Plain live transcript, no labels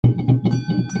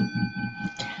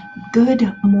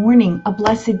Good morning. A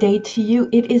blessed day to you.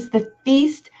 It is the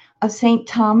feast of St.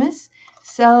 Thomas.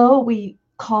 So we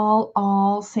call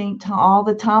all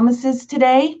the Thomases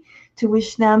today to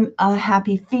wish them a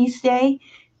happy feast day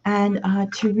and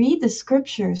to read the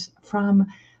scriptures from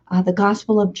the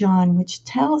Gospel of John, which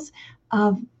tells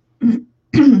of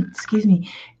excuse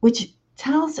me, which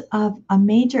tells of a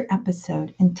major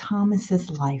episode in Thomas's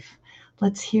life.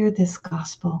 Let's hear this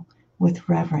gospel with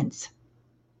reverence.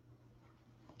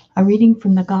 A reading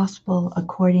from the Gospel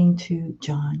according to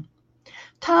John.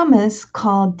 Thomas,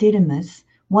 called Didymus,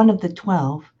 one of the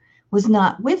 12, was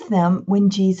not with them when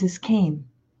Jesus came.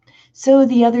 So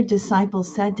the other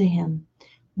disciples said to him,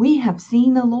 "We have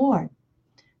seen the Lord."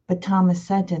 But Thomas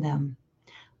said to them,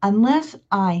 "Unless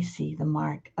I see the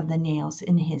mark of the nails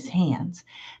in his hands,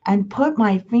 and put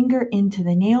my finger into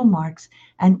the nail marks,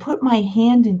 and put my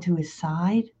hand into his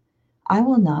side, I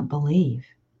will not believe."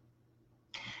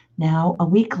 Now, a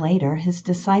week later, his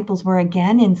disciples were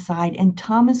again inside, and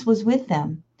Thomas was with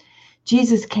them.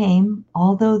 Jesus came,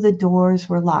 although the doors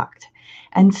were locked,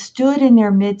 and stood in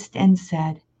their midst and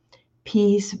said,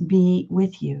 "Peace be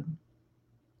with you."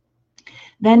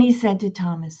 Then he said to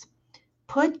Thomas,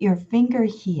 "Put your finger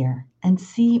here and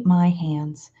see my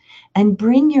hands, and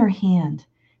bring your hand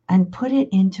and put it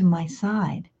into my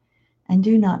side, and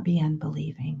do not be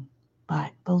unbelieving,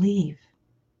 but believe."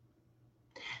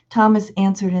 Thomas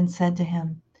answered and said to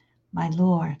him, "My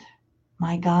Lord,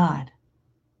 my God."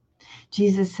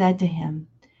 Jesus said to him,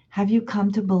 "Have you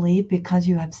come to believe because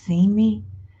you have seen me?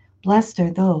 Blessed are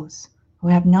those who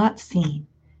have not seen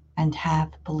and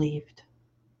have believed."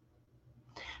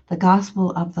 The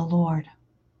Gospel of the Lord.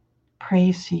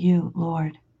 Praise to you,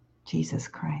 Lord Jesus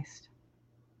Christ.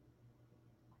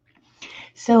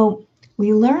 So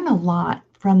we learn a lot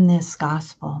from this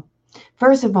Gospel.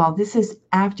 First of all, this is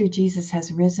after Jesus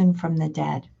has risen from the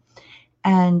dead.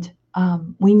 And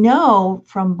we know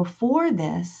from before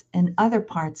this and other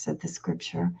parts of the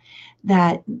scripture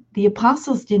that the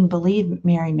apostles didn't believe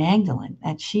Mary Magdalene,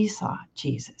 that she saw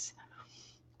Jesus,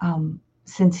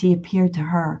 since he appeared to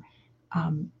her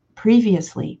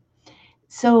previously.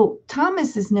 So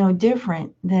Thomas is no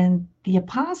different than the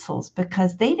apostles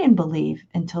because they didn't believe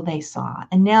until they saw.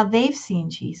 And now they've seen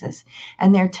Jesus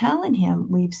and they're telling him,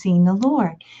 "We've seen the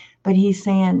Lord." But he's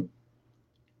saying,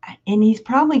 and he's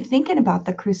probably thinking about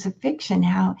the crucifixion,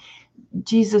 how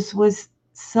Jesus was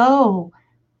so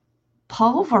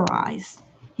pulverized.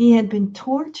 He had been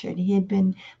tortured. He had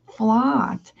been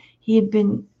flogged. He had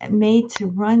been made to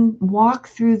walk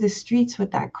through the streets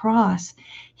with that cross.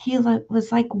 He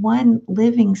was like one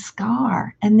living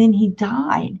scar. And then he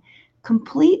died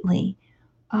completely.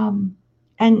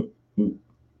 And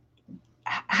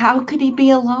how could he be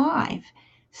alive?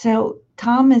 So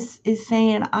Thomas is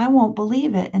saying, "I won't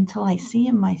believe it until I see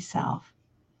him myself."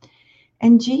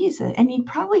 And Jesus, and he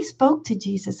probably spoke to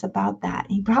Jesus about that.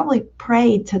 He probably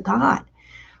prayed to God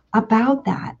about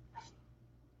that,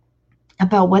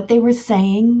 about what they were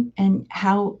saying and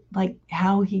how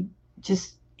he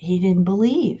didn't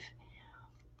believe.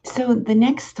 So the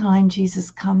next time Jesus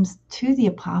comes to the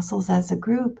apostles as a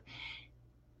group,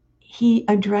 he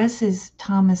addresses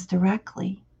Thomas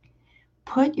directly.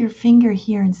 "Put your finger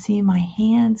here and see my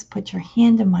hands. Put your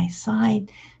hand in my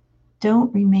side.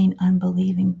 Don't remain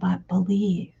unbelieving, but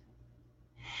believe."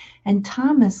 And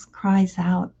Thomas cries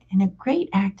out in a great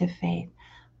act of faith,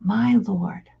 "My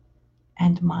Lord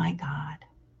and my God."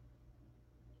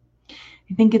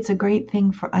 I think it's a great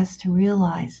thing for us to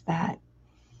realize that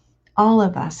all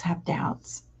of us have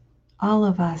doubts. All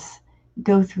of us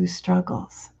go through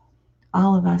struggles.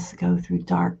 All of us go through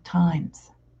dark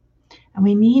times. And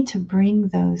we need to bring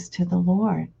those to the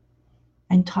Lord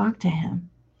and talk to him.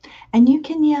 And you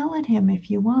can yell at him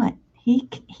if you want. He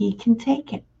can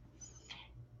take it.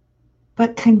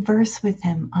 But converse with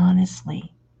him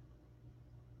honestly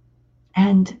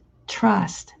and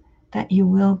trust that you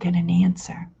will get an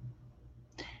answer.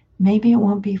 Maybe it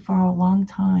won't be for a long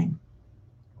time.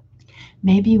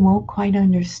 Maybe you won't quite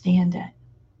understand it.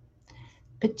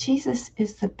 But Jesus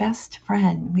is the best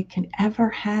friend we could ever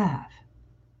have.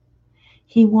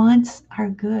 He wants our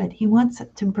good. He wants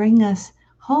to bring us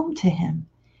home to him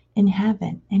in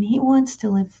heaven. And he wants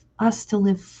us to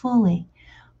live fully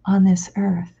on this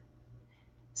earth.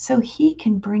 So he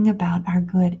can bring about our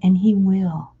good, and he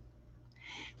will.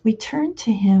 We turn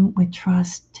to him with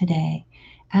trust today.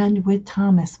 And with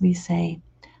Thomas, we say,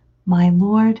 "My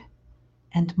Lord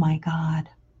and my God."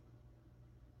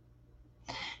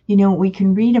 You know, we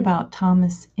can read about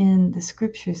Thomas in the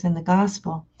scriptures, in the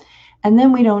gospel, and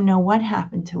then we don't know what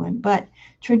happened to him. But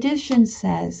tradition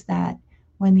says that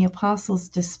when the apostles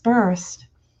dispersed,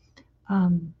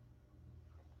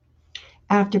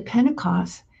 after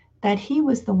Pentecost that he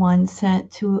was the one sent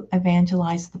to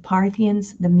evangelize the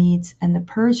Parthians, the Medes, and the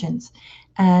Persians.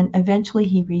 And eventually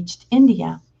he reached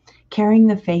India, carrying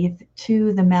the faith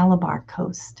to the Malabar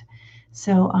coast.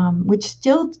 So, which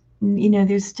still,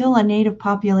 there's still a native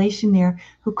population there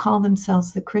who call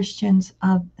themselves the Christians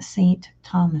of St.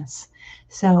 Thomas.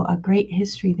 So, a great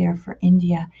history there for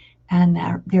India and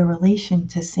their relation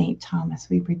to St. Thomas.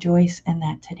 We rejoice in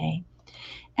that today.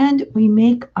 And we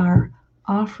make our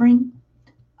offering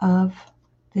of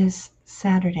this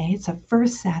Saturday. It's a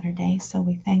first Saturday, so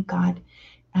we thank God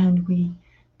and we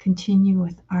continue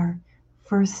with our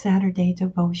first Saturday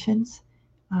devotions,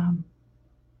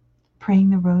 praying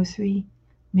the rosary,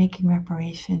 making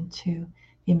reparation to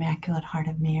the Immaculate Heart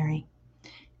of Mary.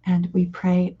 And we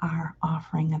pray our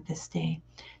offering of this day.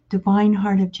 Divine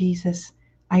Heart of Jesus,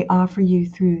 I offer you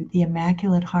through the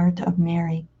Immaculate Heart of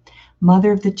Mary,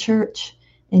 Mother of the Church,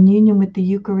 in union with the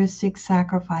Eucharistic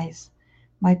sacrifice,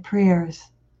 my prayers,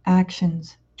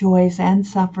 actions, joys, and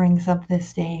sufferings of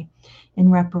this day, in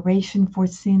reparation for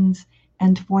sins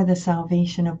and for the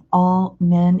salvation of all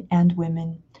men and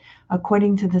women,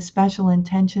 according to the special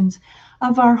intentions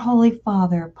of our Holy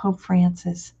Father, Pope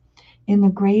Francis, in the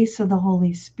grace of the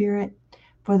Holy Spirit,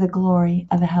 for the glory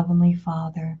of the Heavenly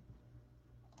Father.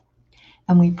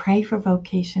 And we pray for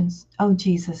vocations. O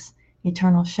Jesus,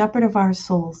 eternal shepherd of our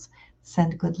souls,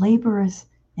 send good laborers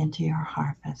into your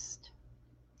harvest.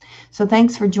 So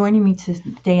thanks for joining me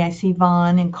today. I see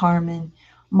Vaughn and Carmen,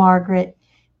 Margaret,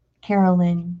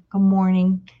 Carolyn. Good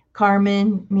morning.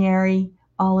 Carmen, Mary,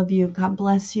 all of you. God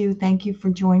bless you. Thank you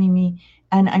for joining me.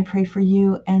 And I pray for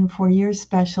you and for your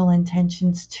special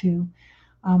intentions too.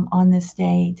 On this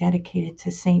day dedicated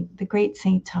to the great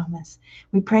Saint Thomas.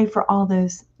 We pray for all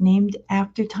those named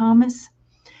after Thomas,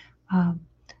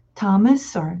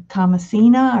 Thomas or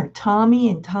Thomasina or Tommy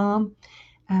and Tom,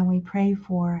 and we pray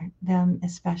for them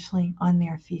especially on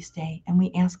their feast day. And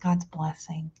we ask God's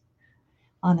blessing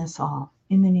on us all.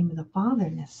 In the name of the Father,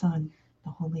 and the Son, the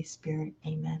Holy Spirit.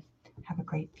 Amen. Have a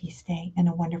great feast day and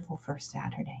a wonderful first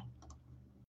Saturday.